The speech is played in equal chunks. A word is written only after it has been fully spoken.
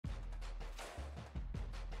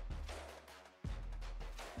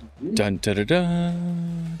Dun dun dun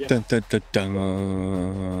dun Yeah. dun dun dun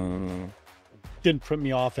dun. Didn't put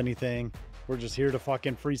me off anything. We're just here to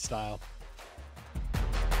fucking freestyle.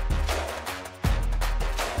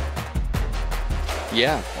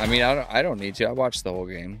 Yeah, I mean, I don't need to. I watched the whole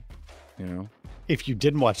game. You know, If you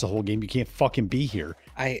didn't watch the whole game, you can't fucking be here.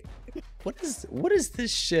 what is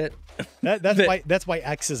this shit? That's why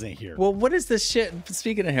X isn't here. Well, what is this shit?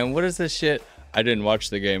 Speaking of him, what is this shit? I didn't watch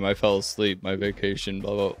the game. I fell asleep. My vacation.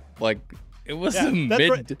 Blah blah. Like it was Yeah,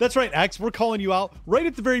 the that's right, X. We're calling you out right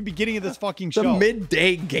at the very beginning of this fucking the show.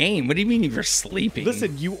 midday game. What do you mean you were sleeping?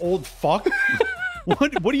 Listen, you old fuck.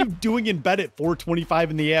 What are you doing in bed at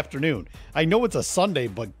 4:25 in the afternoon? I know it's a Sunday,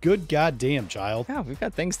 but good goddamn, child. Yeah, we've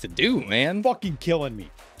got things to do, man. Fucking killing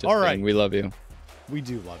me. Just All right. kidding, we love you. We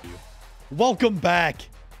do love you. Welcome back.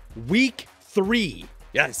 Week 3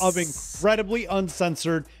 Yes. of incredibly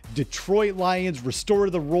uncensored Detroit Lions restore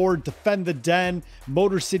the roar, defend the den,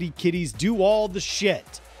 Motor City Kitties do all the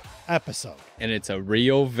shit episode. And it's a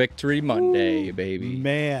real victory Monday, Ooh, baby.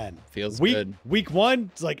 Man. Feels week, good. Week 1,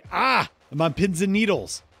 it's like, I'm on pins and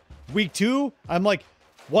needles. Week 2, I'm like,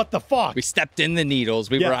 what the fuck? We stepped in the needles.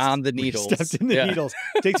 We were on the needles. We stepped in the needles.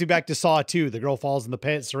 Takes me back to Saw 2. The girl falls in the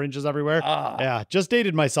pit, syringes everywhere. Yeah, just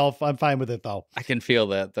dated myself. I'm fine with it, though. I can feel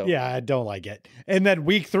that, though. Yeah, I don't like it. And then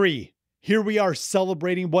week 3, here we are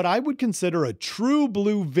celebrating what I would consider a true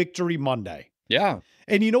blue victory Monday. Yeah.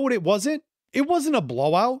 And you know what it wasn't? It wasn't a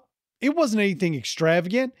blowout. It wasn't anything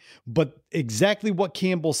extravagant, but exactly what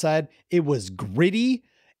Campbell said. It was gritty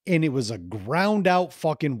and it was a ground out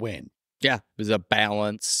fucking win. Yeah. It was a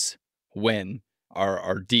balanced win.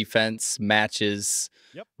 Our defense matches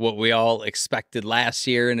what we all expected last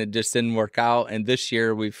year, and it just didn't work out. And this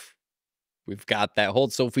year we've got that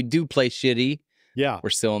hold. So if we do play shitty, we're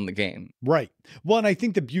still in the game. Right. Well, and I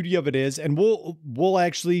think the beauty of it is, and we'll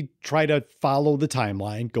actually try to follow the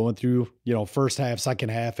timeline going through, first half, second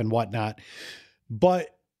half and whatnot. But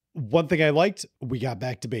one thing I liked, we got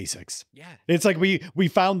back to basics. Yeah. It's like we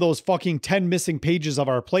found those fucking 10 missing pages of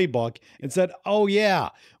our playbook and said, oh yeah,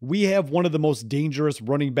 we have one of the most dangerous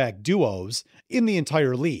running back duos in the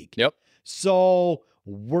entire league. Yep. So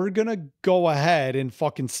we're going to go ahead and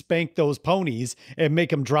fucking spank those ponies and make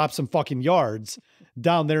them drop some fucking yards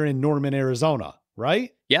down there in Norman, Arizona.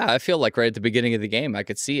 Right? Yeah. I feel like right at the beginning of the game, I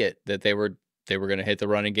could see it that they were going to hit the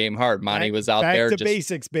running game hard. Monty was out there. Back to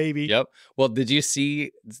basics, baby. Yep. Well, did you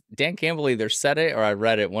see Dan Campbell either said it or I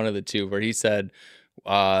read it, one of the two, where he said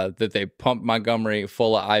that they pumped Montgomery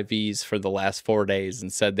full of IVs for the last 4 days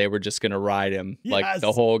and said they were just going to ride him like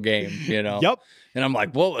the whole game, Yep. And I'm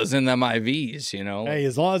like, what was in them IVs, Hey,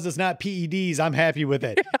 as long as it's not PEDs, I'm happy with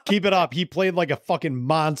it. Keep it up. He played like a fucking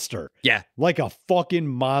monster. Yeah. Like a fucking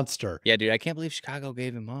monster. Yeah, dude. I can't believe Chicago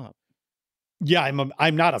gave him up. Yeah,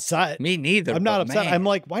 I'm not upset. Me neither. I'm not upset. Man. I'm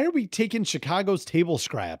like, why are we taking Chicago's table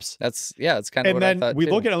scraps? It's kind of what I thought. And then we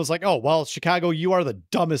look at it, I was like, oh, well, Chicago, you are the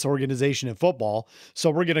dumbest organization in football.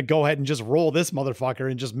 So we're going to go ahead and just roll this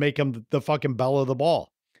motherfucker and just make him the fucking bell of the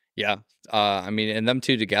ball. Yeah. I mean, and them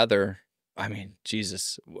two together, I mean,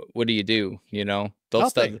 Jesus, what do?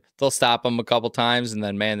 They'll stop them a couple times and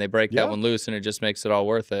then, man, they break that one loose and it just makes it all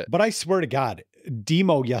worth it. But I swear to God,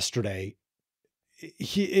 Demo yesterday,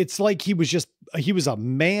 it's like he was a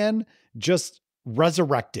man just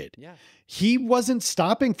resurrected. Yeah. He wasn't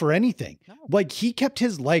stopping for anything. No. Like he kept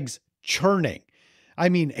his legs churning. I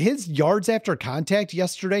mean, his yards after contact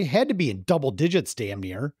yesterday had to be in double digits damn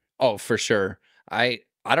near. Oh, for sure. I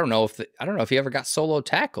don't know if he ever got solo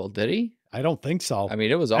tackled, did he? I don't think so. I mean,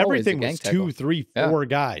 it was always everything was 2, 3, 4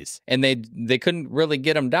 guys. And they couldn't really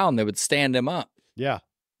get him down. They would stand him up. Yeah.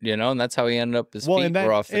 And that's how he ended up. His feet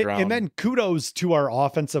were off the ground. And then kudos to our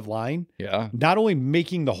offensive line. Yeah. Not only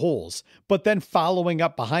making the holes, but then following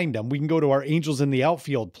up behind them. We can go to our Angels in the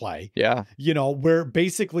outfield play. Yeah. Where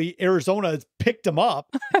basically Arizona has picked him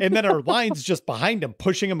up and then our line's just behind him,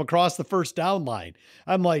 pushing him across the first down line.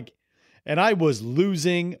 I'm like, and I was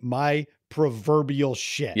losing my proverbial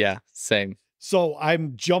shit. Yeah, same. So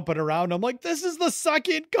I'm jumping around. I'm like, this is the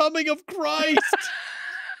second coming of Christ.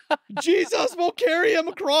 Jesus will carry him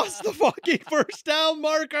across the fucking first down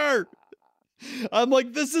marker. I'm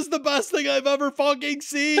like, this is the best thing I've ever fucking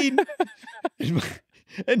seen.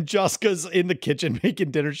 And Jessica's in the kitchen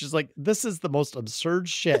making dinner. She's like, this is the most absurd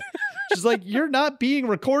shit. She's like, you're not being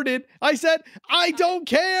recorded. I said, I don't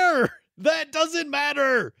care. That doesn't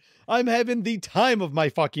matter. I'm having the time of my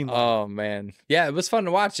fucking life. Oh man. Yeah, it was fun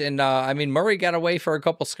to watch. And I mean, Murray got away for a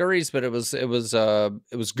couple scurries, but it was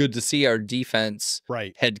good to see our defense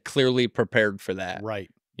had clearly prepared for that. Right.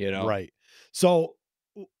 Right. So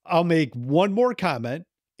I'll make one more comment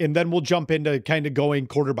and then we'll jump into kind of going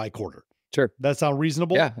quarter by quarter. Sure. That sound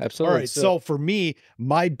reasonable? Yeah, absolutely. All right. So for me,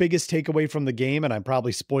 my biggest takeaway from the game, and I'm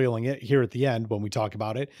probably spoiling it here at the end when we talk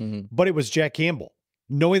about it, but it was Jack Campbell.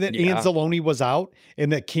 Knowing that Anzalone was out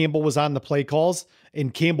and that Campbell was on the play calls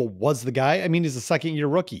and Campbell was the guy. I mean, he's a second-year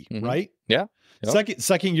rookie, right? Yeah. Yep.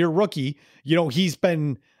 Second-year rookie. You know, he's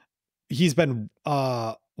been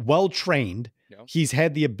well trained. Yep. He's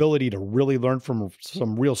had the ability to really learn from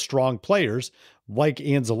some real strong players like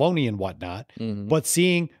Anzalone and whatnot. But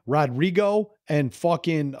seeing Rodrigo and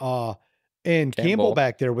fucking and Campbell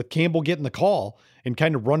back there with Campbell getting the call and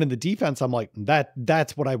kind of running the defense, I'm like,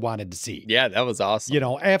 that's what I wanted to see. Yeah, that was awesome. You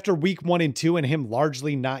know, after week 1 and 2 and him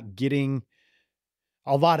largely not getting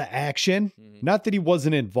a lot of action, not that he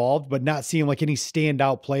wasn't involved, but not seeing like any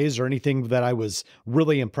standout plays or anything that I was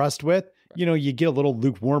really impressed with. You know, you get a little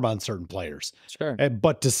lukewarm on certain players. Sure.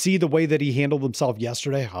 But to see the way that he handled himself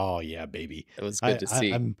yesterday, oh yeah, baby. It was good to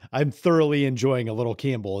see. I'm thoroughly enjoying a little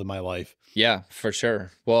Campbell in my life. Yeah, for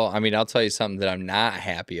sure. Well, I mean, I'll tell you something that I'm not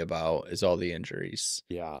happy about is all the injuries.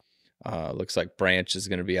 Yeah. Looks like Branch is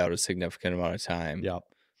going to be out a significant amount of time. Yep.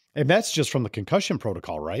 And that's just from the concussion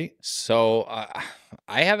protocol, right? So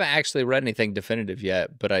I haven't actually read anything definitive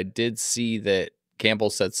yet, but I did see that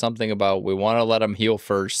Campbell said something about we want to let him heal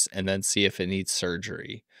first and then see if it needs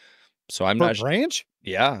surgery. So I'm not Branch?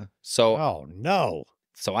 Yeah. So oh no.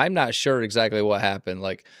 So I'm not sure exactly what happened.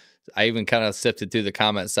 Like I even kind of sifted through the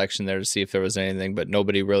comment section there to see if there was anything, but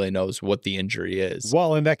nobody really knows what the injury is.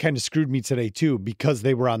 Well, and that kind of screwed me today too, because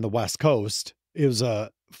they were on the West Coast. It was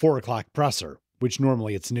a 4:00 presser, which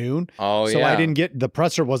normally it's noon. Oh, so I didn't get the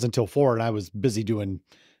presser wasn't until 4, and I was busy doing,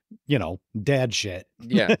 you know, dad shit.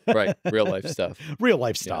 Yeah, right. Real life stuff. Real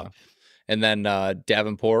life stuff. Yeah. And then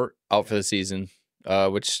Davenport out for the season.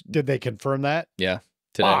 Which did they confirm that? Yeah.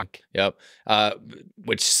 Today. Fuck. Yep.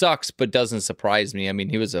 Which sucks, but doesn't surprise me. I mean,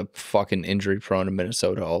 he was a fucking injury prone in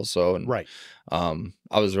Minnesota also. And right.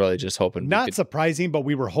 I was really just hoping. Not surprising, but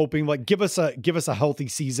we were hoping like give us a healthy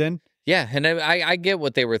season. Yeah, and I get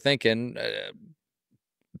what they were thinking.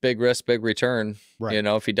 Big risk, big return. Right. You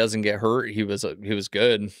know, if he doesn't get hurt, he was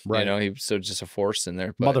good. Right. You know, he was just a force in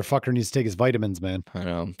there. But, motherfucker needs to take his vitamins, man. I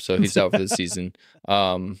know. So he's out for the season.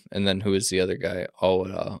 And then who is the other guy?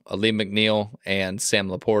 Oh, Ali McNeil and Sam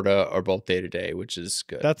Laporta are both day to day, which is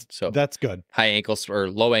good. That's good. High ankle or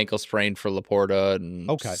low ankle sprain for Laporta and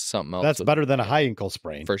something else. That's better than a high ankle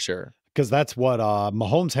sprain for sure. Because that's what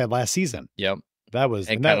Mahomes had last season. Yep. That was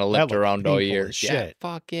and kind of limped around all year. Shit. Yeah,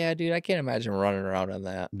 fuck yeah, dude. I can't imagine running around on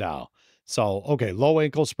that. No. So okay, low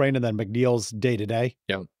ankle sprain, and then McNeil's day to day.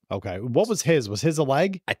 Yep. Okay. What was his? Was his a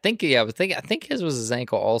leg? I think I think his was his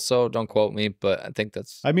ankle also. Don't quote me, but I think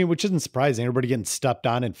that's. I mean, which isn't surprising. Everybody getting stepped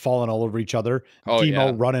on and falling all over each other. Oh,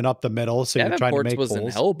 Demo running up the middle, so you're trying to make was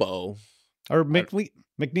holes. An elbow. Or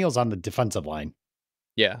McNeil's on the defensive line.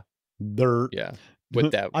 Yeah. Yeah.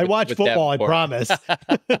 With that, I watch football. I promise.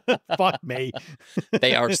 Fuck me.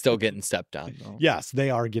 They are still getting stepped on, though. Yes, they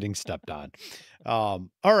are getting stepped on. All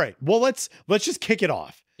right. Well, let's just kick it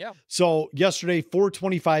off. Yeah. So yesterday,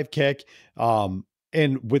 425 kick. And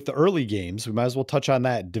with the early games, we might as well touch on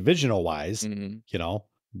that divisional wise. You know,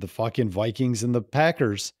 the fucking Vikings and the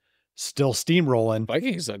Packers still steamrolling.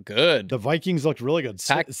 Vikings look good. The Vikings looked really good.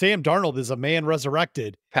 Sam Darnold is a man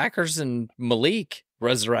resurrected. Packers and Malik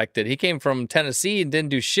resurrected. He came from Tennessee and didn't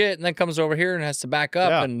do shit, and then comes over here and has to back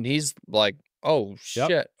up, and he's like, oh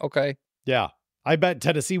shit, okay. Yeah. I bet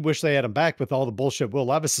Tennessee wish they had him back with all the bullshit Will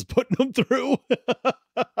Levis is putting them through.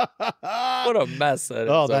 What a mess that is.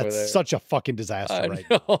 Oh, that's such a fucking disaster right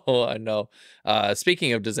now. I know.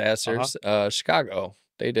 Speaking of disasters, Chicago,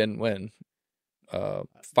 they didn't win.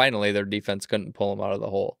 Finally, their defense couldn't pull them out of the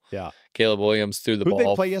hole. Yeah. Caleb Williams threw the ball. Who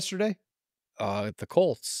did they play yesterday? The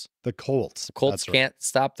Colts. The Colts. The Colts can't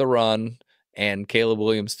stop the run, and Caleb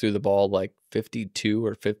Williams threw the ball like 52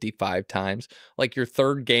 or 55 times. Like your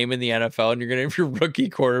third game in the NFL, and you're going to have your rookie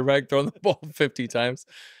quarterback throwing the ball 50 times.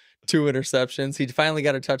 2 interceptions. He finally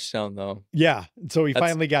got a touchdown, though. Yeah, so he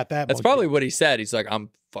finally got that. That's probably what he said. He's like,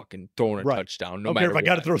 I'm fucking throwing a touchdown no matter if what. I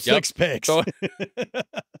got to throw 6 picks.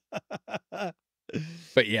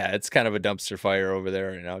 But yeah, it's kind of a dumpster fire over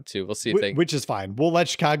there right now too. We'll see if which is fine. We'll let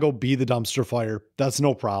Chicago be the dumpster fire. That's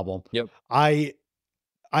no problem. Yep. I'm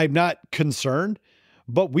not concerned,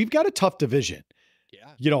 but we've got a tough division.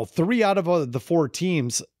 Yeah. You know, 3 out of the 4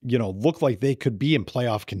 teams, you know, look like they could be in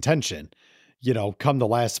playoff contention, you know, come the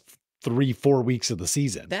last 3-4 weeks of the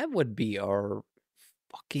season. That would be our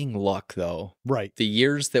fucking luck, though. Right. The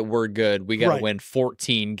years that we're good, we got to Right. win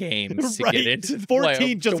 14 games to Right. get into the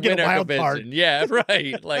 14 playoff, just to get win a our wild card. division. Yeah,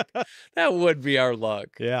 right. Like, that would be our luck.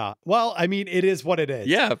 Yeah. Well, I mean, it is what it is.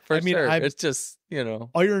 Yeah, for I mean, sure. It's just, you know.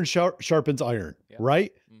 Iron sharpens iron, Yeah.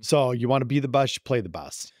 right? So you want to be the best, you play the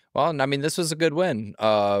best. Well, I mean, this was a good win.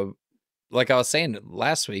 Like I was saying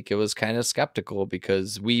last week, it was kind of skeptical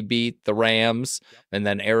because we beat the Rams and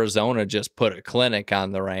then Arizona just put a clinic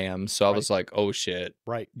on the Rams. So I was like, oh shit.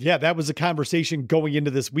 Right. Yeah, that was a conversation going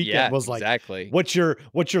into this weekend. Yeah, was like, exactly. What's your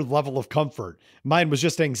level of comfort? Mine was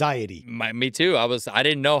just anxiety. Me too. I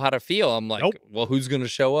didn't know how to feel. I'm like, well, who's going to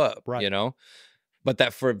show up? Right. You know? But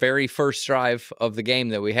that for very first drive of the game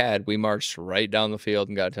that we had, we marched right down the field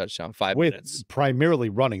and got a touchdown. 5 minutes. Primarily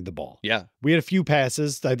running the ball. Yeah. We had a few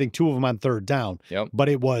passes, I think 2 of them on third down. Yep. But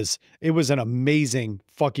it was an amazing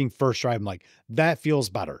fucking first drive. I'm like, that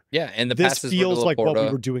feels better. Yeah. And this passes feels were to like what we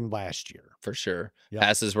Laporta, were doing last year. for sure. Yep.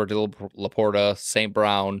 Passes were to Laporta, St.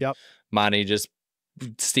 Brown. Yep. Monty just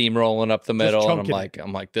steamrolling up the middle. And chunking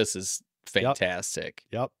I'm like, this is fantastic.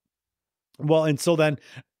 Yep. Well, and so then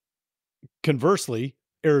conversely,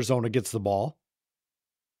 Arizona gets the ball.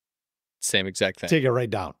 Same exact thing. Take it right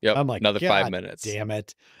down. Yep. I'm like, another God 5 minutes. Damn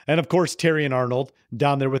it. And of course, Terry and Arnold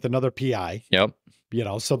down there with another PI. Yep. You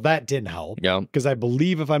know, so that didn't help. Yep. Because I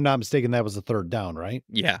believe, if I'm not mistaken, that was a third down, right?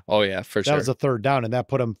 Yeah. Oh, yeah, for sure. That was a third down, and that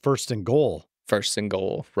put them first and goal. First and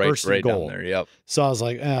goal. Right down there. Yep. So I was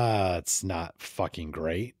like, it's not fucking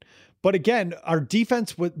great. But again, our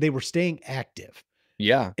defense, they were staying active.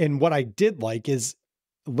 Yeah. And what I did like is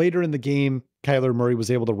later in the game, Kyler Murray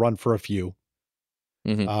was able to run for a few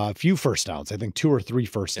first downs. I think 2 or 3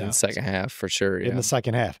 first downs. In the second half, for sure. Yeah. In the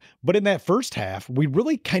second half. But in that first half, we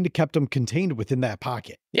really kind of kept them contained within that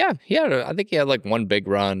pocket. Yeah. I think he had like one big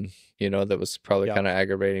run, that was probably kind of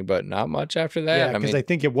aggravating, but not much after that. Yeah, because I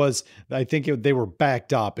think they were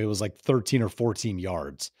backed up. It was like 13 or 14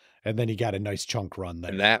 yards. And then he got a nice chunk run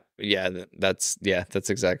there. And that's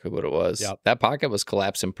exactly what it was. Yep. That pocket was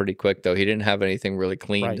collapsing pretty quick, though. He didn't have anything really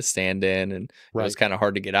clean to stand in, and it was kind of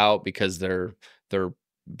hard to get out because their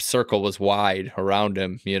circle was wide around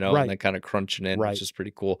him, and then kind of crunching in, which is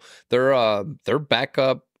pretty cool. Their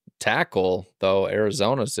backup tackle, though,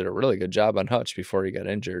 Arizona's did a really good job on Hutch before he got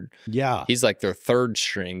injured. Yeah. He's like their third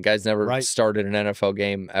string. Guy's never started an NFL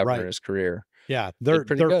game ever in his career. Yeah, they're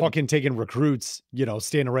fucking taking recruits,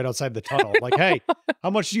 standing right outside the tunnel. Like, hey,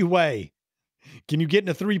 how much do you weigh? Can you get in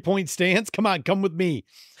a 3-point stance? Come on, come with me.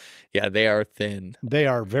 Yeah, they are thin. They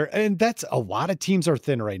are and that's a lot of teams are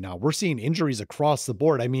thin right now. We're seeing injuries across the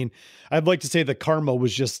board. I mean, I'd like to say the karma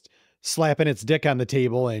was just slapping its dick on the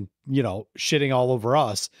table and, shitting all over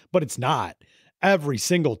us, but it's not. Every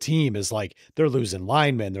single team is like, they're losing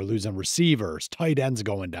linemen, they're losing receivers, tight ends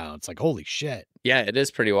going down. It's like, holy shit. Yeah, it is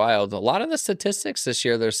pretty wild. A lot of the statistics this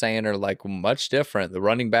year they're saying are like much different. The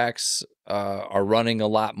running backs are running a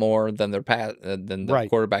lot more than the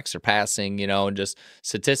quarterbacks are passing, and just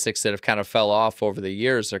statistics that have kind of fell off over the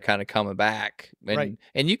years are kind of coming back. And,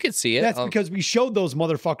 and you can see it. That's because we showed those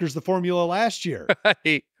motherfuckers the formula last year.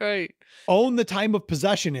 Right. Own the time of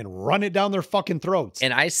possession and run it down their fucking throats.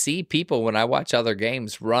 And I see people when I watch other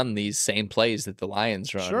games run these same plays that the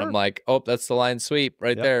Lions run. Sure. I'm like, oh, that's the Lions sweep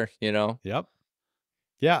right there, Yep.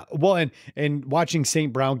 Yeah. Well, and watching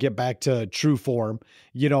St. Brown get back to true form,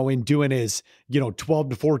 in doing his, 12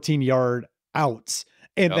 to 14 yard outs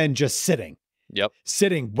and then just sitting. Yep.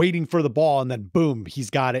 Sitting, waiting for the ball, and then boom,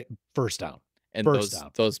 he's got it. First down. And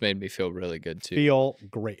those made me feel really good too. Feel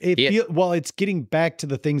great. It's getting back to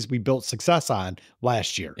the things we built success on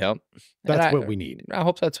last year. Yep. That's what we need. I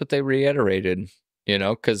hope that's what they reiterated,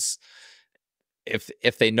 because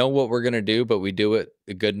if they know what we're going to do, but we do it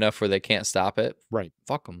good enough where they can't stop it, right?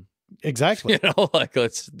 Fuck them. Exactly.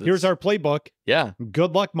 Let's here's our playbook. Yeah.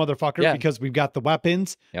 Good luck, motherfucker, because we've got the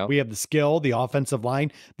weapons. Yep. We have the skill, the offensive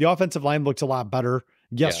line. The offensive line looks a lot better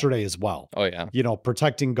yesterday as well. Oh, yeah.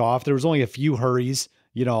 Protecting Goff. There was only a few hurries,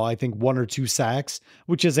 I think 1 or 2 sacks,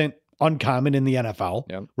 which isn't uncommon in the NFL.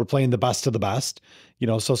 Yep. We're playing the best of the best,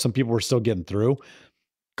 so some people were still getting through.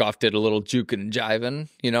 Goff did a little juking and jiving.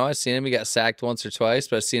 I seen him. He got sacked once or twice,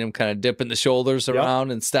 but I seen him kind of dipping the shoulders around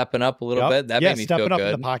and stepping up a little bit. That made me feel good. Stepping up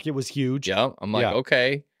in the pocket was huge. Yeah. I'm like,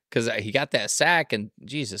 okay. Because he got that sack and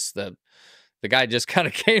Jesus, the guy just kind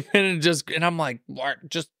of came in and I'm like,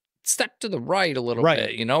 just step to the right a little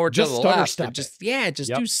bit, or just to the left. Just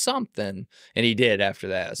do something. And he did after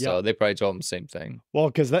that. So they probably told him the same thing. Well,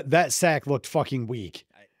 because that sack looked fucking weak.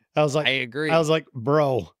 I was like, I agree. I was like,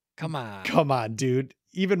 bro. Come on. Come on, dude.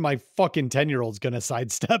 even my fucking 10-year-old's going to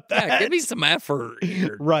sidestep that. Yeah, give me some effort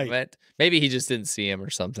here. Right. Maybe he just didn't see him or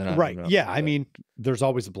something. I don't know. Yeah. I mean, there's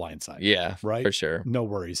always a blind side. Yeah. Right. For sure. No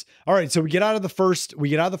worries. All right. So we get out of the first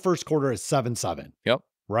quarter at 7-7. Yep.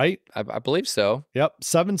 Right. I believe so. Yep.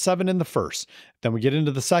 7-7 in the first. Then we get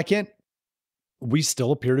into the second. We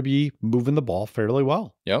still appear to be moving the ball fairly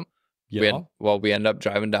well. Yep. We end up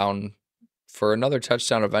driving down for another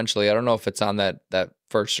touchdown eventually. I don't know if it's on that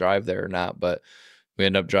first drive there or not, but we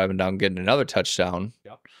end up driving down, getting another touchdown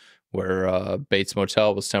where Bates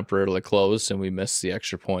Motel was temporarily closed and we missed the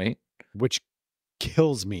extra point. Which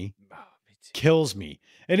kills me. Oh, me too. Kills me.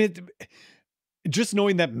 And just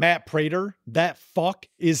knowing that Matt Prater, that fuck,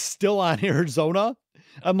 is still on Arizona.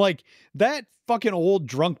 I'm like, that fucking old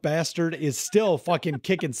drunk bastard is still fucking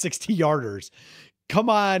kicking 60-yarders. Come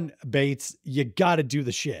on, Bates. You got to do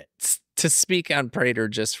the shit. To speak on Prater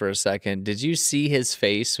just for a second, did you see his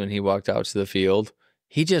face when he walked out to the field?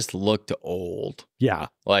 He just looked old. Yeah.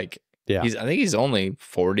 Like, I think he's only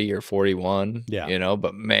 40 or 41. Yeah.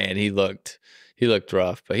 But man, he looked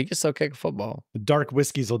rough, but he can still kick a football. Dark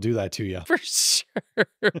whiskeys will do that to you. For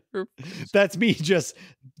sure. That's me just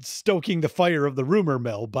stoking the fire of the rumor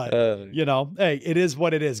mill. But, hey, it is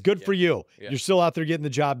what it is. Good for you. Yeah. You're still out there getting the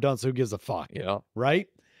job done, so who gives a fuck? Yeah. Right?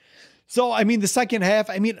 So, I mean, the second half,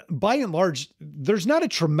 by and large, there's not a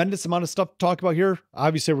tremendous amount of stuff to talk about here.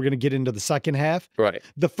 Obviously, we're going to get into the second half. Right.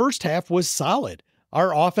 The first half was solid.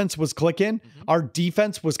 Our offense was clicking. Mm-hmm. Our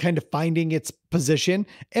defense was kind of finding its position.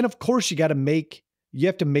 And of course, you have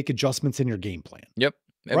to make adjustments in your game plan. Yep.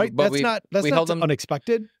 Right. But that's not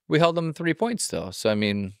unexpected. We held them 3 points though. So, I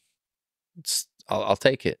mean, I'll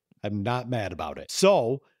take it. I'm not mad about it.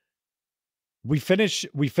 So we finish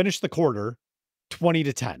the quarter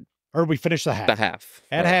 20-10, or we finish the half.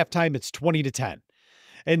 At halftime, it's 20-10.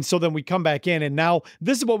 And so then we come back in, and now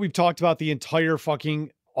this is what we've talked about the entire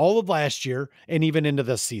all of last year and even into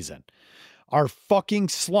this season. Our fucking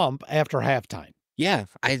slump after halftime. Yeah,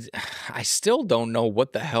 I still don't know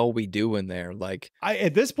what the hell we do in there. Like,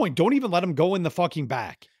 at this point, don't even let them go in the fucking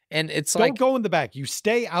back. And it's don't go in the back. You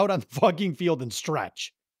stay out on the fucking field and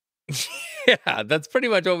stretch. Yeah, that's pretty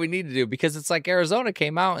much what we need to do, because it's like Arizona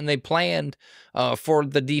came out and they planned for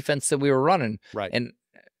the defense that we were running. Right.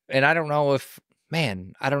 And I don't know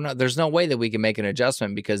I don't know. There's no way that we can make an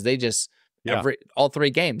adjustment, because they just all 3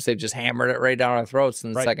 games, they've just hammered it right down our throats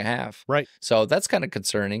in the second half. Right. So that's kind of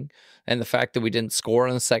concerning. And the fact that we didn't score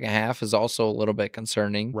in the second half is also a little bit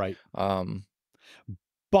concerning. Right.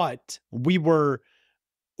 But we were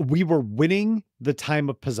winning the time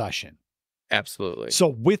of possession. Absolutely. So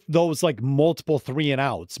with those like multiple 3 and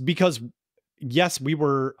outs, because yes,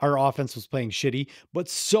 our offense was playing shitty, but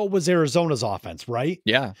so was Arizona's offense, right?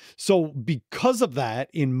 Yeah. So because of that,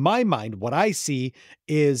 in my mind, what I see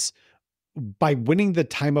is by winning the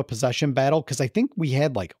time of possession battle, because I think we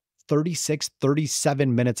had like 36,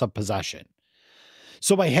 37 minutes of possession.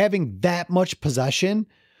 So by having that much possession,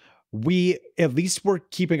 we at least were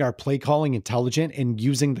keeping our play calling intelligent and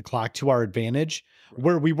using the clock to our advantage,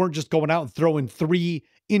 where we weren't just going out and throwing 3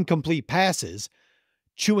 incomplete passes,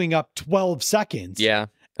 chewing up 12 seconds. Yeah,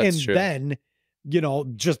 that's true. Then,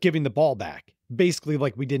 just giving the ball back, basically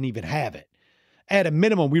like we didn't even have it. At a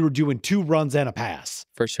minimum, we were doing 2 runs and a pass.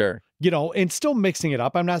 For sure. And still mixing it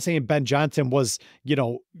up. I'm not saying Ben Johnson was,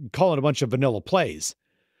 calling a bunch of vanilla plays,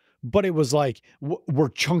 but it was like, we're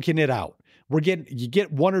chunking it out. You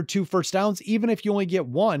get 1 or 2 first downs. Even if you only get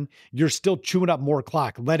 1, you're still chewing up more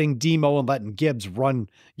clock, letting Demo and letting Gibbs run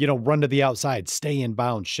to the outside, stay in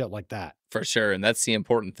bounds, shit like that. For sure. And that's the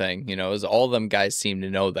important thing, is all them guys seem to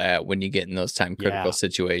know that when you get in those time critical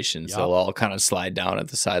situations, they'll all kind of slide down at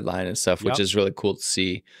the sideline and stuff, which is really cool to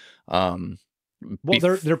see.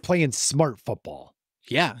 They're playing smart football.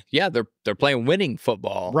 Yeah. Yeah. They're playing winning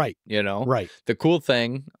football. Right. Right. The cool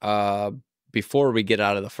thing, before we get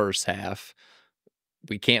out of the first half,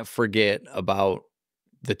 we can't forget about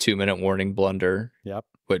the 2-minute warning blunder. Yep.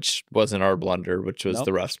 Which wasn't our blunder, which was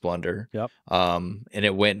the ref's blunder. Yep. And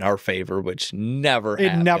it went in our favor, which never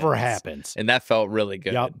happens. And that felt really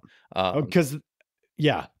good. Yep. Because,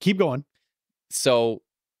 keep going. So,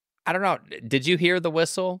 I don't know. Did you hear the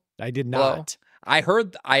whistle? I did not.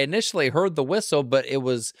 I initially heard the whistle, but it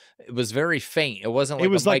was very faint. It wasn't like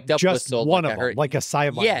it was a like mic'd up just whistle. One of them, like a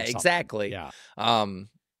sideline. Yeah, exactly. Yeah.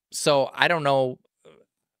 So I don't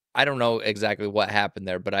know exactly what happened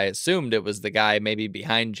there, but I assumed it was the guy maybe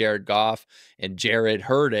behind Jared Goff, and Jared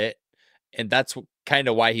heard it, and that's kind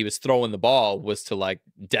of why he was throwing the ball was to like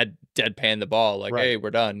deadpan the ball, like, hey,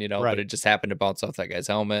 we're done, you know. But it just happened to bounce off that guy's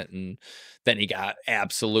helmet, and then he got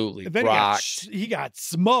absolutely rocked. He got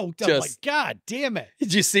smoked. I'm like, God damn it!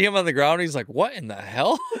 Did you see him on the ground? He's like, what in the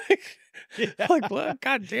hell? Like, what?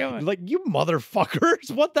 God damn it! Like, you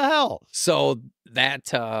motherfuckers! What the hell? So that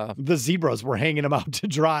the zebras were hanging him out to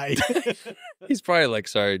dry. He's probably like,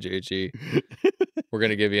 sorry, JG, we're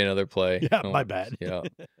gonna give you another play. Yeah, my bad. Yeah.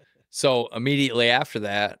 So immediately after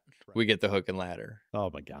that, we get the hook and ladder. Oh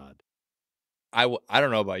my God. I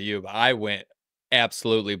don't know about you, but I went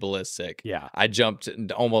absolutely ballistic. Yeah. I jumped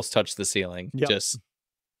and almost touched the ceiling. Yep.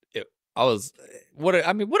 I was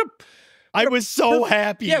I was so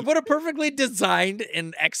happy. Yeah, what a perfectly designed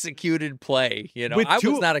and executed play. You know, I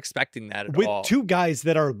was not expecting that at all. With two guys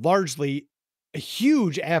that are largely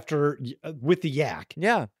huge after with the yak.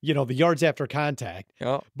 Yeah. You know, the yards after contact.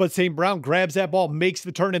 Yeah. But St. Brown grabs that ball, makes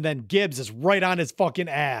the turn, and then Gibbs is right on his fucking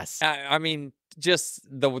ass. I mean, just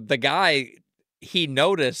the guy, he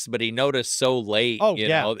noticed, but he noticed so late. Oh, you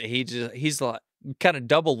know, he's like kind of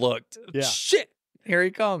double looked. Yeah. Shit, here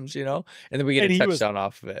he comes, you know? And then we get a touchdown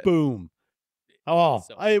off of it. Boom. Oh,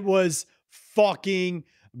 it was fucking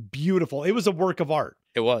beautiful. It was a work of art.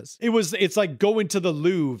 It was. It's like going to the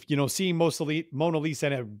Louvre, you know, seeing Mona Lisa,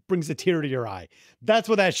 and it brings a tear to your eye. That's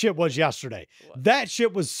what that shit was yesterday. That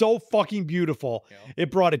shit was so fucking beautiful. Yeah.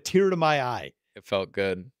 It brought a tear to my eye. It felt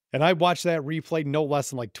good. And I watched that replay no less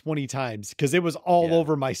than like 20 times because it was all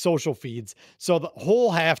over my social feeds. So the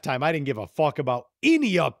whole halftime, I didn't give a fuck about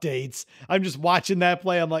any updates. I'm just watching that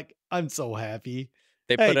play. I'm like, I'm so happy.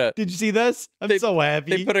 Did you see this? I'm so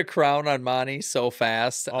happy. They put a crown on Monty so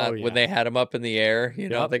fast when they had him up in the air. You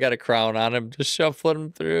know, they got a crown on him, just shuffling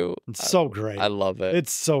him through. It's so great. I love it.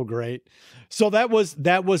 It's so great. So that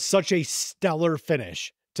was such a stellar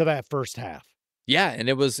finish to that first half. Yeah, and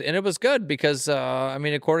it was good because I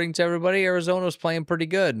mean, according to everybody, Arizona was playing pretty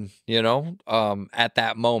good. You know, at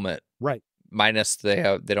that moment, right? Minus they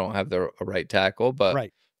don't have a right tackle, but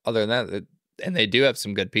other than that. And they do have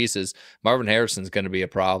some good pieces. Marvin Harrison's going to be a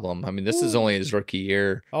problem. I mean, this is only his rookie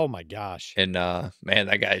year. Oh my gosh. And man,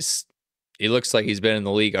 that he looks like he's been in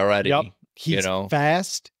the league already. Yep. He's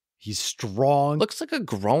fast. He's strong. Looks like a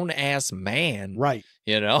grown ass man. Right.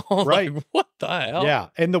 You know? Right. Like, what the hell? Yeah.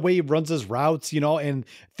 And the way he runs his routes, you know, and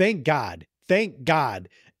thank God,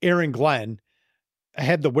 Aaron Glenn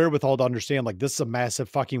had the wherewithal to understand, like, this is a massive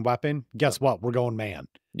fucking weapon. Guess what? We're going man.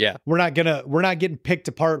 Yeah. We're not getting picked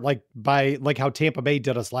apart like how Tampa Bay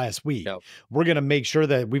did us last week. Nope. We're going to make sure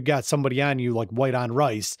that we've got somebody on you like white on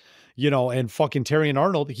rice, you know, and fucking Terry and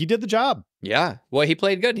Arnold, he did the job. Yeah. Well, he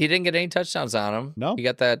played good. He didn't get any touchdowns on him. No. He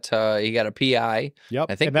got that, he got a PI. Yep.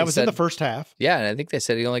 I think that was in the first half. Yeah. And I think they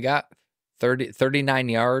said he only got 39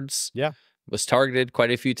 yards. Yeah. Was targeted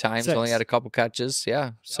quite a few times. Only had a couple catches.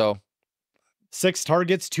 Yeah. So 6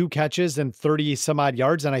 targets, 2 catches, and 30 some odd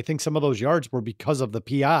yards. And I think some of those yards were because of the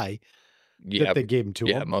PI that they gave him to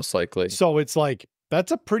him. Yeah, most likely. So it's like,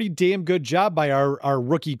 that's a pretty damn good job by our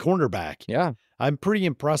rookie cornerback. Yeah. I'm pretty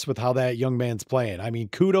impressed with how that young man's playing. I mean,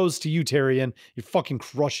 kudos to you, Terrian. You're fucking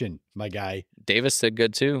crushing, my guy. Davis did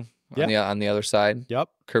good too on the other side. Yep.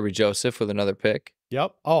 Kirby Joseph with another pick.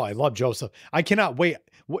 Yep. Oh, I love Joseph. I cannot wait.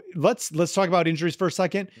 Let's talk about injuries for a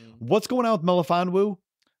second. What's going on with Melifonwu?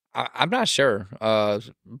 I'm not sure,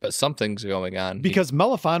 but something's going on. Because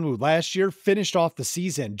Melifonwu last year finished off the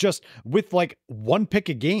season just with like 1 pick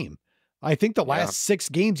a game. I think the last 6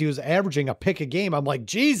 games he was averaging a pick a game. I'm like,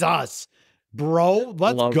 Jesus, bro,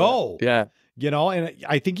 let's go. That. Yeah. You know, and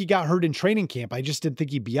I think he got hurt in training camp. I just didn't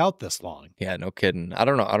think he'd be out this long. Yeah, no kidding. I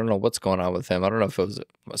don't know what's going on with him. I don't know if it was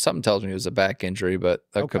something tells me it was a back injury, but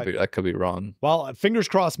that could be wrong. Well, fingers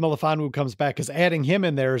crossed Melifonwu comes back, because adding him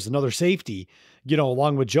in there is another safety, you know,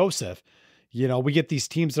 along with Joseph. You know, we get these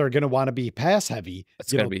teams that are going to want to be pass heavy.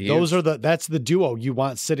 That's going to be huge. That's the duo you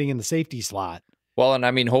want sitting in the safety slot. Well, and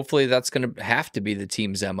I mean, hopefully that's going to have to be the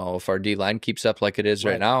team's MO. If our D-line keeps up like it is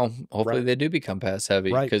right now, hopefully they do become pass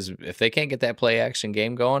heavy. Because if they can't get that play action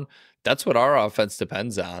game going, that's what our offense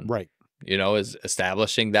depends on. Right. You know, is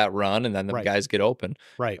establishing that run, and then the guys get open.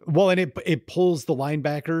 Right. Well, and it pulls the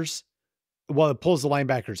linebackers. Well, it pulls the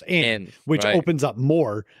linebackers in, which opens up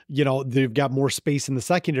more. You know, they've got more space in the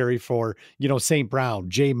secondary for, you know, St. Brown,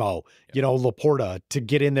 J-Mo, you know, Laporta to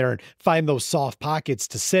get in there and find those soft pockets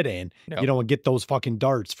to sit in, you know, and get those fucking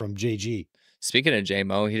darts from JG. Speaking of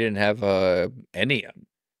J-Mo, he didn't have any.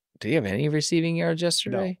 Did he have any receiving yards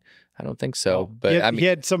yesterday? No. I don't think so. No. But he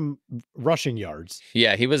had some rushing yards.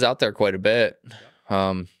 Yeah, he was out there quite a bit.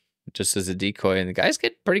 Just as a decoy, and the guys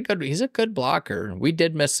get pretty good. He's a good blocker. We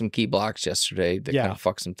did miss some key blocks yesterday that kind of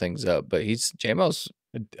fucked some things up, but J-Mo's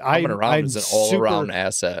Coming around is an all-around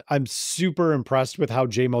asset. I'm super impressed with how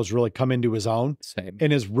J-Mo's really come into his own. Same.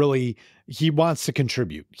 And is really, he wants to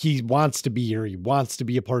contribute. He wants to be here. He wants to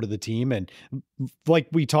be a part of the team. And like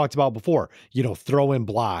we talked about before, throw in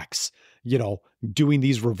blocks, doing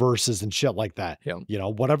these reverses and shit like that. Yeah.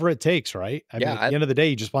 Whatever it takes, right? I mean, at the end of the day,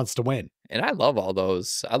 he just wants to win. And I love all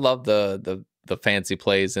those. I love the fancy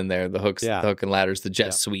plays in there, the hooks, the hook and ladders, the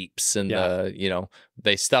jet sweeps, and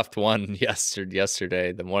they stuffed one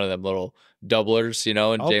yesterday, one of them little doublers,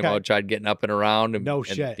 and J-Mo tried getting up and around. And,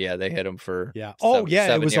 shit. Yeah, they hit him for it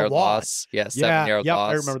was a loss. Yeah, 7-yard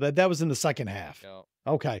loss. I remember that was in the second half. Yep.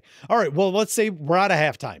 Okay. All right. Well, let's say we're out of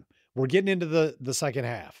halftime. We're getting into the second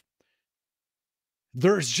half.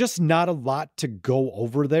 There's just not a lot to go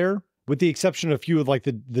over there, with the exception of a few of like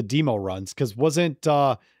the demo runs, because wasn't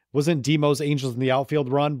Demo's Angels in the Outfield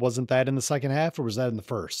run, wasn't that in the second half, or was that in the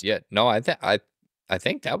first? Yeah, no, I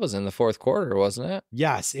think that was in the fourth quarter, wasn't it?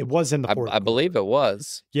 Yes, it was in the fourth. I believe it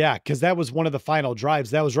was. Yeah, because that was one of the final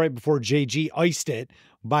drives. That was right before JG iced it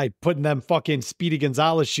by putting them fucking Speedy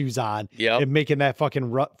Gonzalez shoes on and making that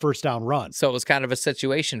fucking first down run. So it was kind of a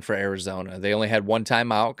situation for Arizona. They only had one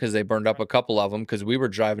timeout because they burned up a couple of them because we were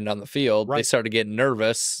driving down the field. Right. They started getting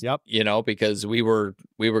nervous, because we were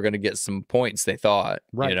going to get some points, they thought,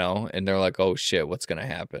 and they're like, oh shit, what's going to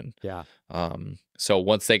happen? Yeah. So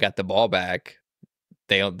once they got the ball back,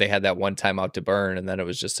 they had that one timeout to burn, and then it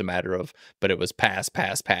was just a matter of, but it was pass,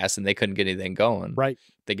 and they couldn't get anything going. Right.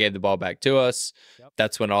 They gave the ball back to us. Yep.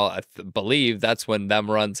 That's when I believe that's when them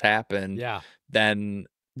runs happen. Yeah. Then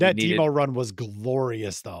that Demo run was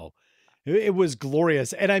glorious, though. It was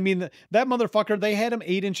glorious. And I mean, that motherfucker, they had him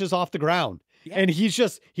 8 inches off the ground. Yeah. And he's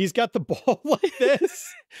got the ball like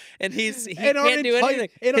this. and he can't do anything.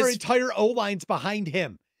 And our entire O-line's behind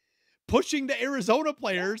him, pushing the Arizona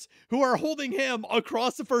players who are holding him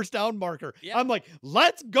across the first down marker. Yeah. I'm like,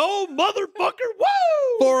 let's go, motherfucker. Woo!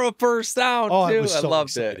 For a first down, too. I was so loved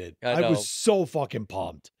excited. it. I was so fucking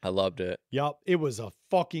pumped. I loved it. Yep. It was a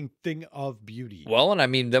fucking thing of beauty. Well, and I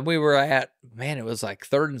mean, then we were at, it was like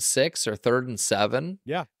 3rd and 6 or 3rd and 7.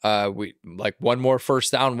 Yeah. We like one more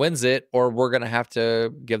first down wins it, or we're going to have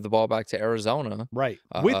to give the ball back to Arizona. Right.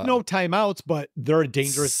 With no timeouts, but they're a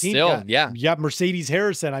dangerous team. Still, yeah. Yeah. Mercedes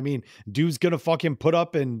Harrison. I mean, dude's going to fucking put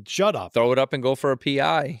up and shut up. Throw it up and go for a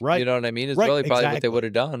PI. Right. You know what I mean? It's really probably what they would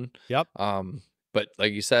have done. Yep. But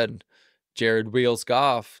like you said, Jared Wheels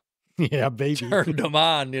Goff. Yeah, baby. Turned him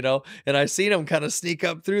on, and I seen him kind of sneak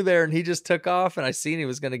up through there, and he just took off, and I seen he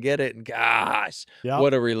was going to get it, and gosh,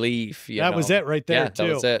 what a relief. That was it right there, too.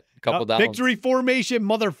 That was it. A couple downs. Victory formation,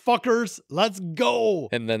 motherfuckers. Let's go.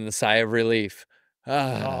 And then the sigh of relief.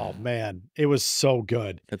 Oh, man. It was so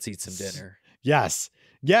good. Let's eat some dinner. Yes.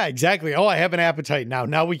 Yeah, exactly. Oh, I have an appetite now.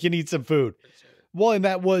 Now we can eat some food. Well, and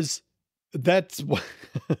that's what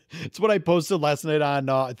it's what I posted last night on,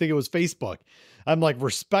 I think it was Facebook. I'm like,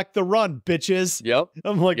 respect the run, bitches. Yep.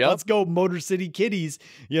 I'm like, let's go Motor City Kitties.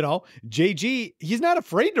 JG, he's not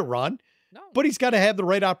afraid to run, but he's got to have the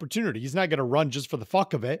right opportunity. He's not going to run just for the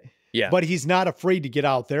fuck of it. Yeah. But he's not afraid to get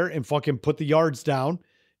out there and fucking put the yards down.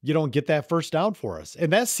 Get that first down for us.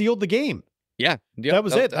 And that sealed the game. Yeah. Yep. That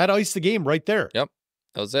was it. That iced the game right there. Yep.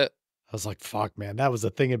 That was it. I was like, fuck, man, that was a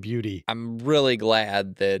thing of beauty. I'm really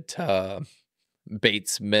glad that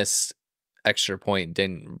Bates missed extra point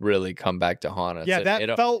didn't really come back to haunt us. Yeah,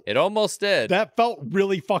 it almost did. That felt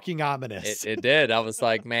really fucking ominous. It did. I was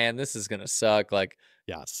like, man, this is gonna suck. Like,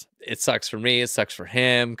 yes, it sucks for me. It sucks for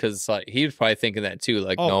him, because like he was probably thinking that too.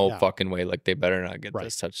 Like, fucking way. Like, they better not get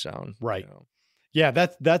this touchdown. Right. Yeah,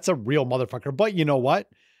 that's a real motherfucker. But you know what?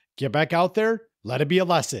 Get back out there. Let it be a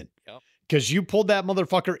lesson. Because you pulled that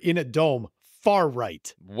motherfucker in a dome far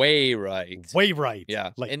right. Way right. Way right.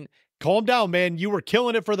 Yeah. Like, calm down, man. You were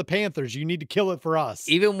killing it for the Panthers. You need to kill it for us.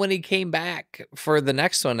 Even when he came back for the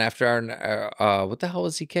next one after our, what the hell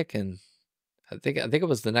was he kicking? I think it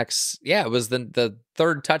was the next. Yeah, it was the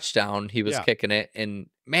third touchdown. He was kicking it, and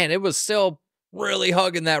man, it was still really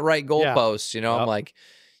hugging that right goalpost. I'm like,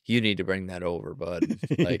 you need to bring that over, bud.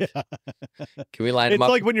 Like, can we line him up?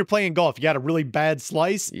 It's like when you're playing golf. You got a really bad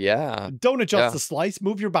slice. Yeah. Don't adjust the slice.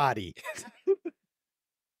 Move your body.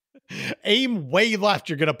 Aim way left.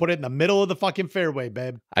 You're going to put it in the middle of the fucking fairway,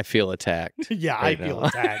 babe. I feel attacked. Yeah, I feel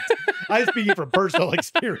attacked. I'm speaking from personal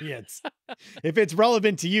experience. If it's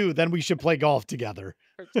relevant to you, then we should play golf together.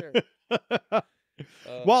 For sure.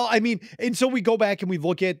 Well, I mean, and so we go back and we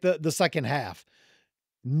look at the second half.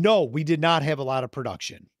 No, we did not have a lot of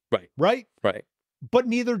production. Right. Right? Right. But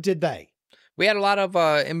neither did they. We had a lot of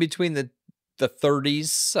in between the the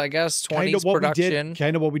 30s, I guess, Kind 20s of what production. we did.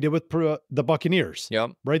 Kind of what we did with the Buccaneers.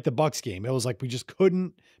 Yep. Right, the Bucs game. It was like we just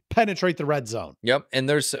couldn't penetrate the red zone. Yep. And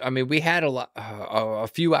we had a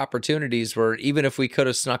few opportunities where even if we could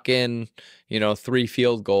have snuck in, 3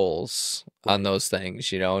 field goals on those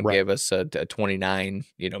things, and gave us a 29,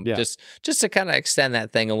 just to kind of extend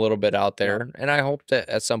that thing a little bit out there. Yeah. And I hope that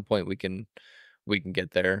at some point we can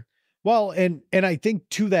get there. Well, and I think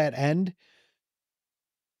to that end,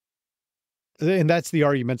 and that's the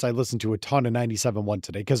arguments I listened to a ton of 97.1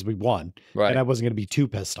 today because we won. Right. And I wasn't going to be too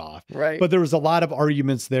pissed off. Right. But there was a lot of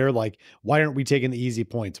arguments there like, why aren't we taking the easy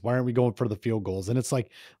points? Why aren't we going for the field goals? And it's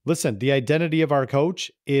like, listen, the identity of our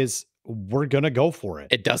coach is we're going to go for it.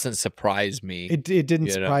 It doesn't surprise me. It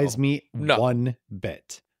didn't surprise me one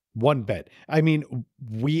bit. One bit. I mean,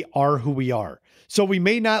 we are who we are. So we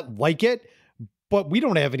may not like it, but we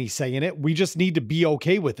don't have any say in it. We just need to be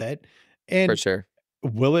okay with it. And for sure.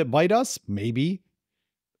 Will it bite us? Maybe.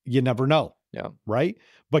 You never know. Yeah. Right.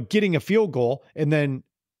 But getting a field goal and then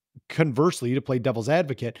conversely, to play devil's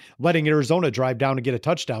advocate, letting Arizona drive down and get a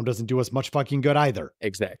touchdown doesn't do us much fucking good either.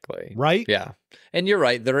 Exactly. Right. Yeah. And you're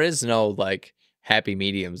right. There is no like happy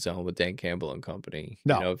medium zone with Dan Campbell and company.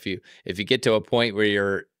 No. If you get to a point where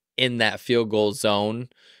you're in that field goal zone,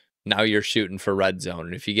 now you're shooting for red zone.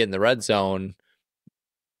 And if you get in the red zone,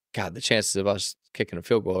 God, the chances of us kicking a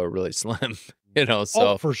field goal are really slim.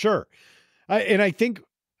 So for sure. I think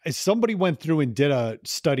somebody went through and did a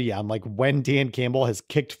study on like when Dan Campbell has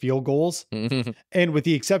kicked field goals, and with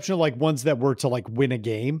the exception of like ones that were to like win a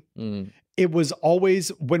game, it was always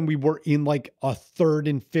when we were in like a 3rd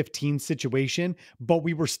and 15 situation, but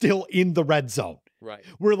we were still in the red zone. Right.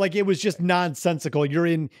 Where like it was just nonsensical. You're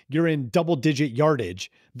in double-digit yardage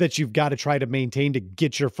that you've got to try to maintain to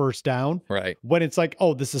get your first down. Right. When it's like,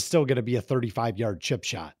 oh, this is still going to be a 35-yard chip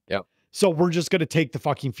shot. Yep. So we're just going to take the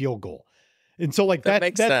fucking field goal. And so like that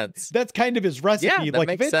makes sense. That's kind of his recipe. Yeah, that like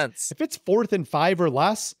makes sense. If it's 4th and 5 or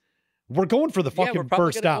less, we're going for the fucking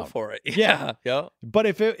first down. Go for it. Yeah. Yeah. But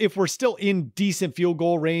if we're still in decent field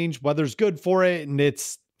goal range, weather's good for it, and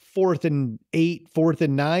it's 4th and 8, 4th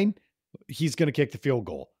and 9, he's going to kick the field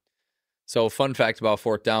goal. So fun fact about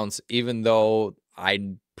 4th downs, even though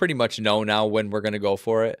I pretty much know now when we're going to go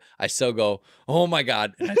for it, I still go, oh my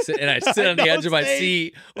God. And I sit on the edge of my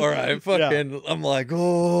seat, or I'm like,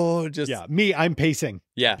 oh, just. Yeah, I'm pacing.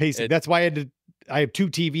 Yeah. Pacing. That's why I have 2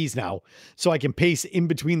 TVs now, so I can pace in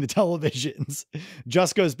between the televisions.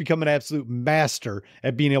 Jessica has become an absolute master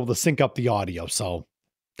at being able to sync up the audio. So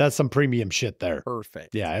that's some premium shit there.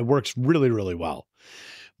 Perfect. Yeah, it works really, really well.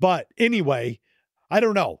 But anyway, I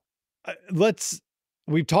don't know.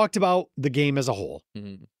 We've talked about the game as a whole,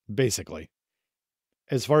 basically.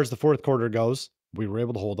 As far as the 4th quarter goes, we were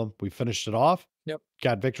able to hold them. We finished it off. Yep.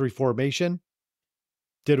 Got victory formation.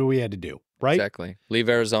 Did what we had to do, right? Exactly. Leave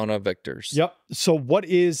Arizona victors. Yep. So what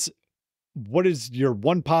is your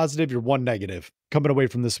one positive, your one negative coming away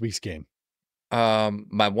from this week's game?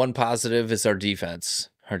 My one positive is our defense.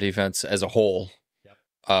 Our defense as a whole.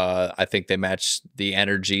 I think they match the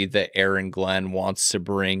energy that Aaron Glenn wants to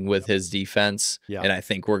bring with his defense. Yeah. And I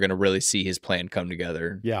think we're going to really see his plan come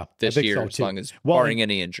together this year, as long as barring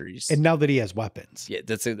any injuries. And now that he has weapons. Yeah,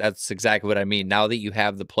 that's exactly what I mean. Now that you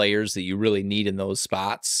have the players that you really need in those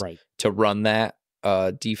spots to run that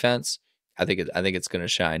defense, I think it's going to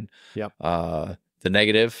shine. Yep. The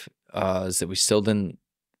negative is that we still didn't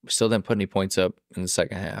put any points up in the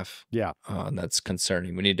second half. Yeah. And that's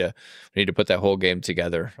concerning. We need to put that whole game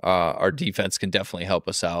together. Our defense can definitely help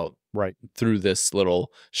us out through this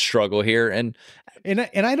little struggle here. And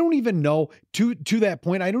I don't even know, to that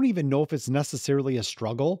point, I don't even know if it's necessarily a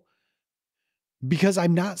struggle, because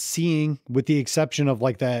I'm not seeing, with the exception of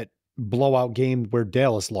like that blowout game where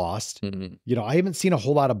Dallas lost, I haven't seen a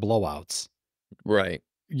whole lot of blowouts. Right.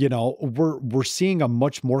 We're seeing a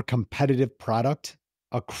much more competitive product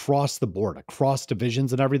across the board, across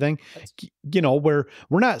divisions and everything, where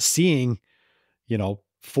we're not seeing,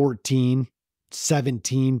 14,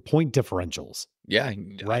 17 point differentials. Yeah.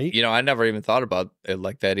 Right. I never even thought about it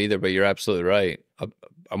like that either, but you're absolutely right.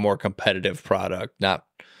 A more competitive product, not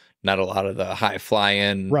a lot of the high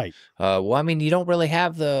flying. Right. Well, I mean, you don't really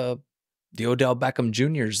have the Odell Beckham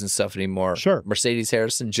Juniors and stuff anymore. Sure. Mercedes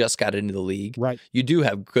Harrison just got into the league. Right. You do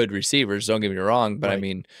have good receivers, don't get me wrong, but I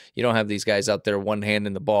mean, you don't have these guys out there one hand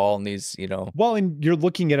in the ball and these, Well, and you're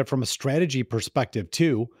looking at it from a strategy perspective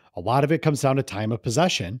too, A lot of it comes down to time of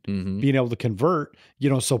possession, being able to convert,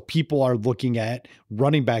 so people are looking at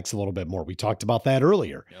running backs a little bit more. We talked about that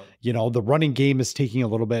earlier. Yep. The running game is taking a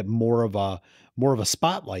little bit more of a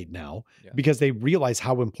spotlight now because they realize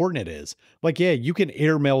how important it is. Like, yeah, you can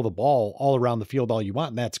airmail the ball all around the field all you want,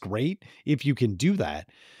 and that's great if you can do that.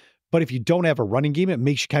 But if you don't have a running game, it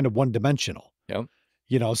makes you kind of one-dimensional. Yep.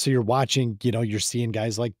 So you're watching, you're seeing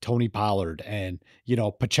guys like Tony Pollard and,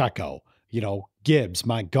 Pacheco, Gibbs,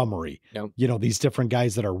 Montgomery, these different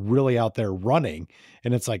guys that are really out there running.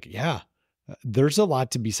 And it's like, yeah, there's a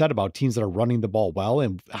lot to be said about teams that are running the ball well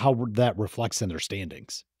and how that reflects in their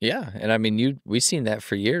standings. Yeah. And I mean, we've seen that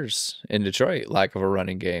for years in Detroit, lack of a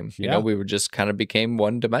running game. We were just kind of became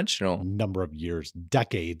one-dimensional. Number of years,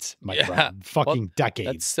 decades, my friend. Fucking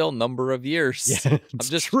decades. That's still number of years. Yeah,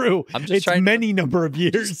 true. It's many number of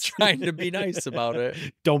years. Just trying to be nice about it.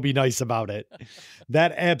 Don't be nice about it.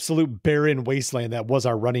 That absolute barren wasteland that was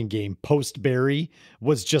our running game post-Barry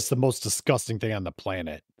was just the most disgusting thing on the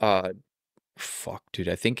planet. Fuck, dude.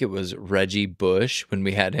 I think it was Reggie Bush when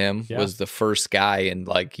we had him was the first guy in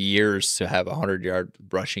like years to have 100-yard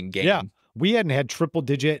rushing game. Yeah. We hadn't had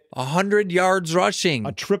 100 yards rushing.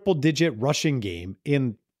 A triple-digit rushing game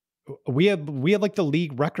we had like the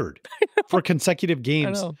league record for consecutive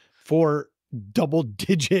games for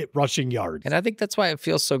double-digit rushing yards. And I think that's why it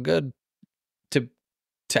feels so good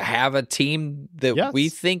to have a team that we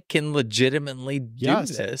think can legitimately do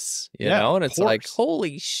this, you know? And it's like,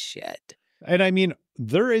 holy shit. And I mean,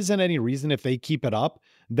 there isn't any reason if they keep it up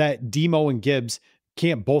that Demo and Gibbs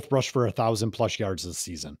can't both rush for 1,000+ yards this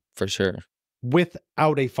season. For sure.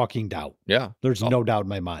 Without a fucking doubt. Yeah. There's no doubt in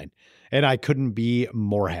my mind. And I couldn't be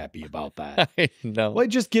more happy about that. I know. Well, it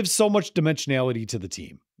just gives so much dimensionality to the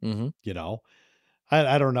team.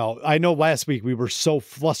 I don't know. I know last week we were so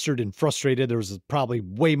flustered and frustrated. There was probably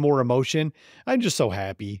way more emotion. I'm just so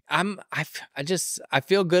happy. I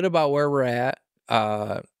feel good about where we're at.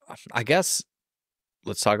 I guess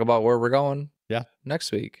let's talk about where we're going. Yeah.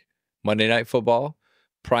 Next week, Monday Night Football,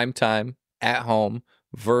 prime time at home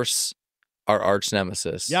versus our arch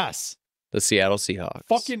nemesis. Yes. The Seattle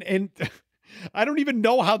Seahawks. And I don't even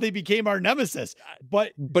know how they became our nemesis,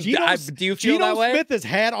 but do you feel that way? Smith has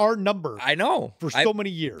had our number. I know for so many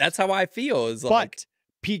years. That's how I feel. But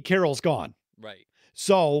Pete Carroll's gone. Right.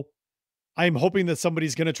 So I'm hoping that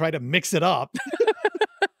somebody's going to try to mix it up.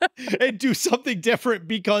 And do something different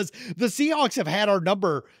because the Seahawks have had our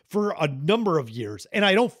number for a number of years and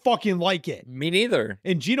I don't fucking like it. Me neither.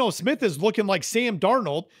 And Geno Smith is looking like Sam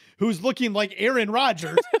Darnold, who's looking like Aaron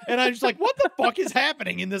Rodgers. And I'm just like, what the fuck is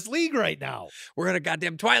happening in this league right now? We're in a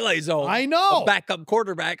goddamn twilight zone. I know. Backup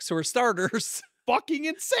quarterbacks who are starters. Fucking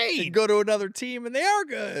insane. And go to another team and they are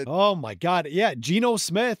good. Oh my God. Yeah. Geno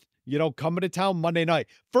Smith, coming to town Monday night.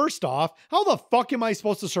 First off, how the fuck am I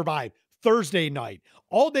supposed to survive Thursday night,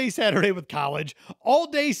 all day Saturday with college, all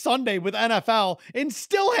day Sunday with NFL, and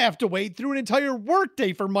still have to wait through an entire work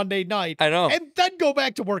day for Monday night? I know. And then go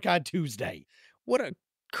back to work on Tuesday. What a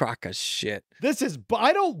crock of shit.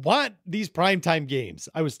 I don't want these primetime games.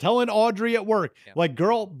 I was telling Audrey at work, like,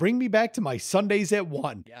 girl, bring me back to my Sundays at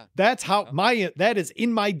 1. Yeah. That's how that is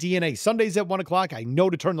in my DNA. Sundays at 1 o'clock, I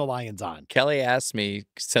know to turn the Lions on. Kelly asked me,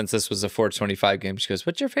 since this was a 4:25 game, she goes,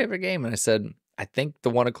 what's your favorite game? And I said, I think the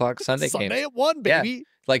 1 o'clock Sunday game. Sunday at 1, baby. Yeah.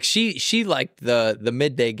 Like she liked the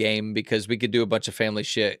midday game because we could do a bunch of family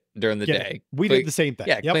shit during the day. We did the same thing.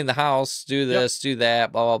 Yeah, clean the house, do this, do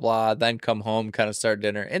that, blah, blah, blah. Then come home, kind of start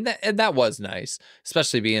dinner. And that was nice,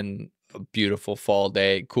 especially being a beautiful fall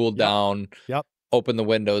day, cool down, open the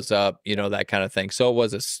windows up, that kind of thing. So it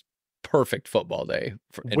was a perfect football day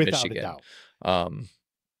in without Michigan. A doubt.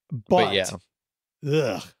 But yeah.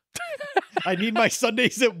 Ugh. I need my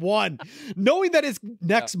Sundays at 1. Knowing that it's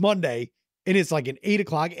next Monday and it's like an 8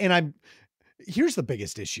 o'clock. And here's the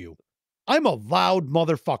biggest issue. I'm a loud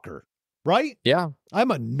motherfucker, right? Yeah. I'm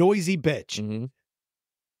a noisy bitch. Mm-hmm.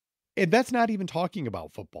 And that's not even talking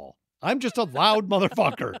about football. I'm just a loud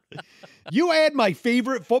motherfucker. You add my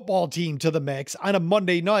favorite football team to the mix on a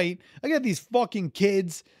Monday night. I got these fucking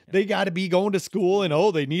kids. They got to be going to school and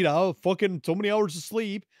they need fucking so many hours of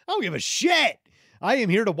sleep. I don't give a shit. I am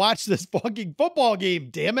here to watch this fucking football game,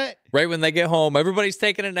 damn it. Right when they get home, everybody's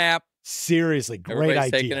taking a nap. Seriously, great idea.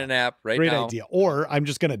 Everybody's taking a nap right great now. Great idea. Or I'm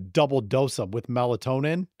just going to double dose them with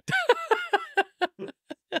melatonin.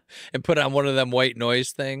 And put on one of them white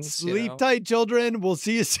noise things. Sleep tight, children. We'll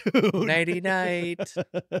see you soon. Nighty night.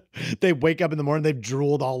 They wake up in the morning, they've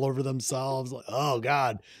drooled all over themselves. Like, oh,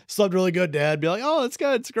 God. Slept really good, Dad. Be like, oh, it's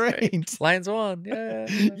good. It's great. Lions won. Yeah.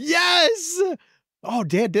 Yes. Oh,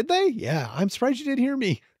 Dad, did they? Yeah. I'm surprised you didn't hear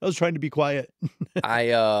me. I was trying to be quiet.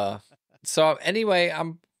 So anyway,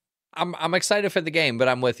 I'm excited for the game, but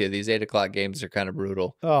I'm with you. These 8 o'clock games are kind of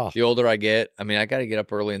brutal. Oh, The older I get, I mean, I got to get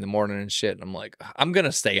up early in the morning and shit. And I'm like, I'm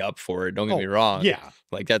gonna stay up for it. Don't get me wrong. yeah.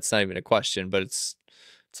 Like that's not even a question. But it's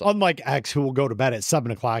Unlike X, who will go to bed at 7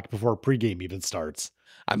 o'clock before pregame even starts.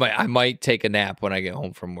 I might take a nap when I get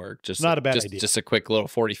home from work. Just not a bad idea. Just a quick little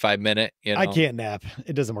 45-minute. You know? I can't nap.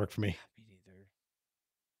 It doesn't work for me. Me neither.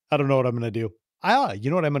 I don't know what I'm gonna do. You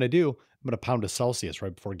know what I'm gonna do? I'm gonna pound a Celsius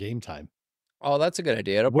right before game time. Oh, that's a good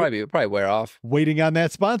idea. It'll probably wear off. Waiting on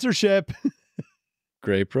that sponsorship.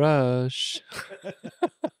 Grape Rush.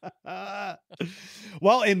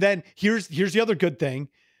 Well, and then here's the other good thing.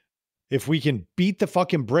 If we can beat the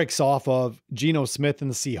fucking bricks off of Geno Smith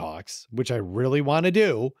and the Seahawks, which I really want to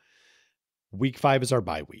do, week 5 is our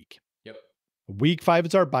bye week. Yep. Week 5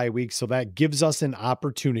 is our bye week. So that gives us an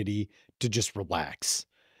opportunity to just relax,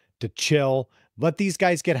 to chill, let these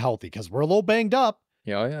guys get healthy because we're a little banged up.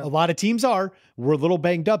 Yeah. A lot of teams are. We're a little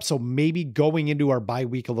banged up. So maybe going into our bye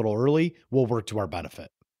week a little early will work to our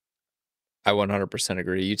benefit. I 100%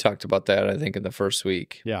 agree. You talked about that, I think, in the first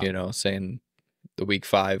week. Yeah. You know, saying the week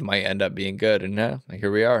 5 might end up being good. And yeah,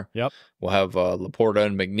 here we are. Yep. We'll have Laporta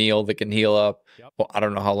and McNeil that can heal up. Yep. Well, I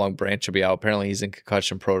don't know how long Branch will be out. Apparently he's in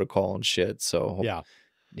concussion protocol and shit. So yeah,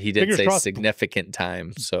 he did Fingers say crossed. significant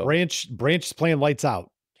time. So Branch is playing lights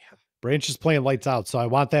out. Yeah. Branch is playing lights out. So I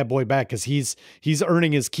want that boy back because he's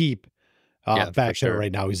earning his keep back there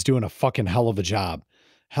right now. He's doing a fucking hell of a job.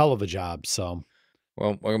 So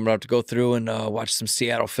well, we're gonna have to go through and watch some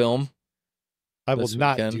Seattle film. I will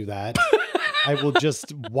not do that. I will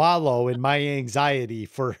just wallow in my anxiety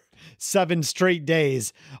for 7 straight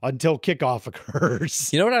days until kickoff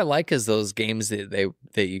occurs. You know what I like is those games that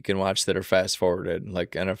you can watch that are fast forwarded,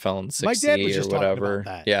 like NFL and 60 My dad was or just whatever.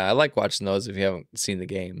 talking about that. Yeah, I like watching those if you haven't seen the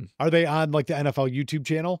game. Are they on like the NFL YouTube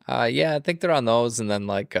channel? Yeah, I think they're on those, and then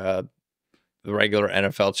like the regular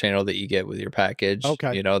NFL channel that you get with your package.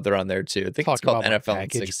 Okay. You know, they're on there too. I think Talk it's called about NFL my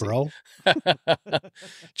and package, 60. bro.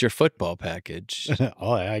 It's your football package.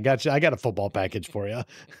 Oh, I got you. I got a football package for you.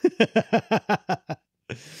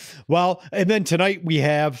 Well, and then tonight we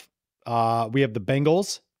have the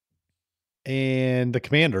Bengals and the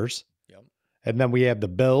Commanders. Yep. And then we have the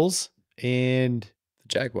Bills and The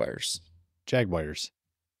Jaguars.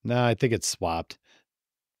 No, I think it's swapped.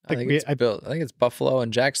 I think it's Buffalo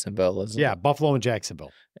and Jacksonville, isn't it? Yeah, Buffalo and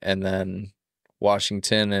Jacksonville. And then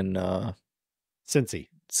Washington and Cincy.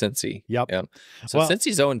 Yep. So Well,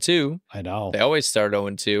 Cincy's 0-2. I know. They always start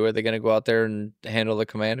 0-2. Are they going to go out there and handle the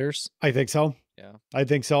Commanders? I think so. Yeah. I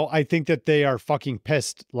think so. I think that they are fucking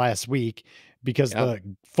pissed last week because the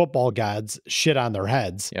football gods shit on their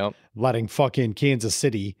heads, letting fucking Kansas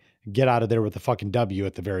City get out of there with the fucking W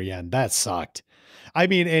at the very end. That sucked. I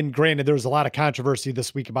mean, and granted, there was a lot of controversy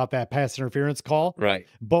this week about that pass interference call. Right.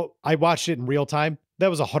 But I watched it in real time. That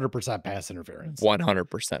was 100% pass interference.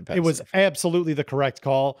 100% pass. It was absolutely the correct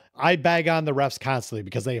call. I bag on the refs constantly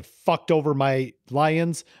because they have fucked over my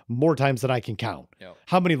Lions more times than I can count. Yep.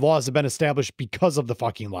 How many laws have been established because of the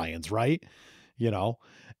fucking Lions, right? You know?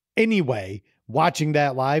 Anyway, watching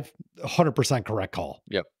that live, 100% correct call.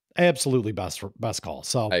 Yep. Absolutely best call.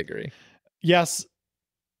 So I agree. Yes,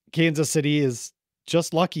 Kansas City is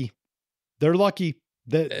just lucky. They're lucky.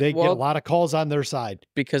 They get a lot of calls on their side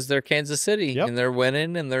because they're Kansas City and they're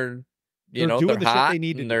winning and they're doing the hot shit they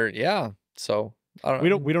need to do. So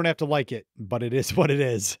we don't have to like it, but it is what it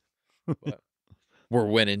is. We're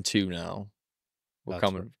winning too now. We're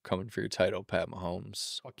That's coming for your title, Pat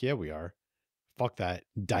Mahomes. Fuck yeah, we are. Fuck that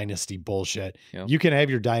dynasty bullshit. Yep. You can have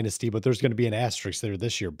your dynasty, but there's going to be an asterisk there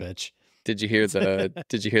this year, bitch. Did you hear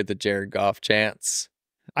the Jared Goff chants?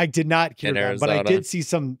 I did not hear that, but I did see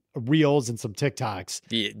some reels and some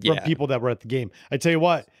TikToks from people that were at the game. I tell you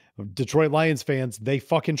what, Detroit Lions fans, they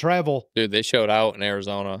fucking travel. Dude, they showed out in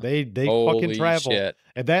Arizona. They Holy fucking travel. Shit.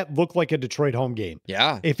 And that looked like a Detroit home game.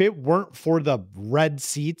 Yeah. If it weren't for the red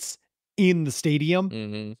seats in the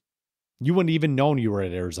stadium, you wouldn't even known you were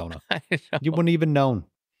at Arizona. You wouldn't even known.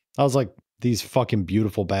 I was like, these fucking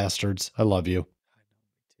beautiful bastards. I love you.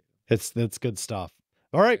 That's good stuff.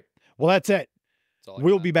 All right. Well, that's it.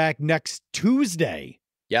 We'll be back next Tuesday.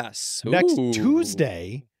 Yes. Next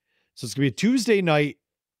Tuesday. So it's going to be a Tuesday night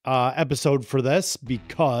episode for this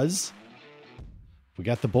because we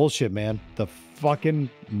got the bullshit, man. The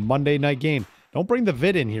fucking Monday night game. Don't bring the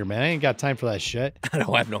vid in here, man. I ain't got time for that shit. I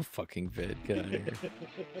don't have no fucking vid. Get out of here.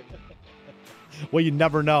 Well, you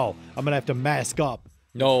never know. I'm going to have to mask up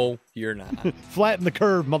No, you're not. Flatten the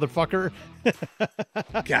curve, motherfucker.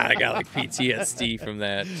 God, I got like PTSD from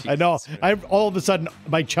that. I know. Jesus All of a sudden,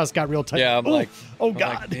 my chest got real tight. Yeah, I'm like,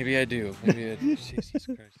 God. Maybe I do. Jesus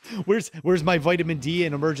Christ. Where's my vitamin D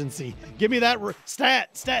in emergency? Give me that stat.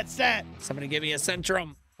 Somebody give me a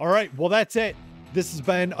Centrum. All right, well, that's it. This has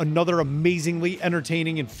been another amazingly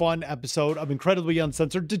entertaining and fun episode of Incredibly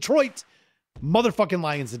Uncensored Detroit motherfucking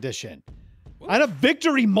Lions edition. On a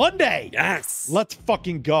Victory Monday. Yes. Let's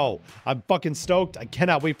fucking go. I'm fucking stoked. I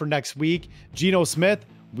cannot wait for next week. Geno Smith,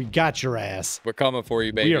 we got your ass. We're coming for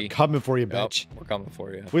you, baby. We are coming for you, bitch. We're coming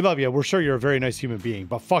for you. We love you. We're sure you're a very nice human being,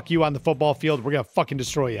 but fuck you on the football field. We're going to fucking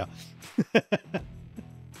destroy you.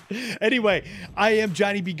 Anyway, I am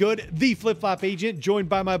Johnny B. Good, the flip-flop agent, joined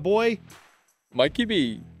by my boy, Mikey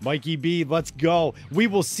B. Mikey B. Let's go. We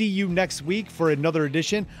will see you next week for another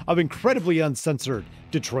edition of Incredibly Uncensored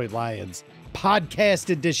Detroit Lions Podcast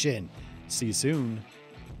Edition. See you soon.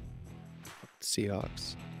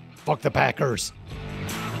 Seahawks. Fuck the Packers.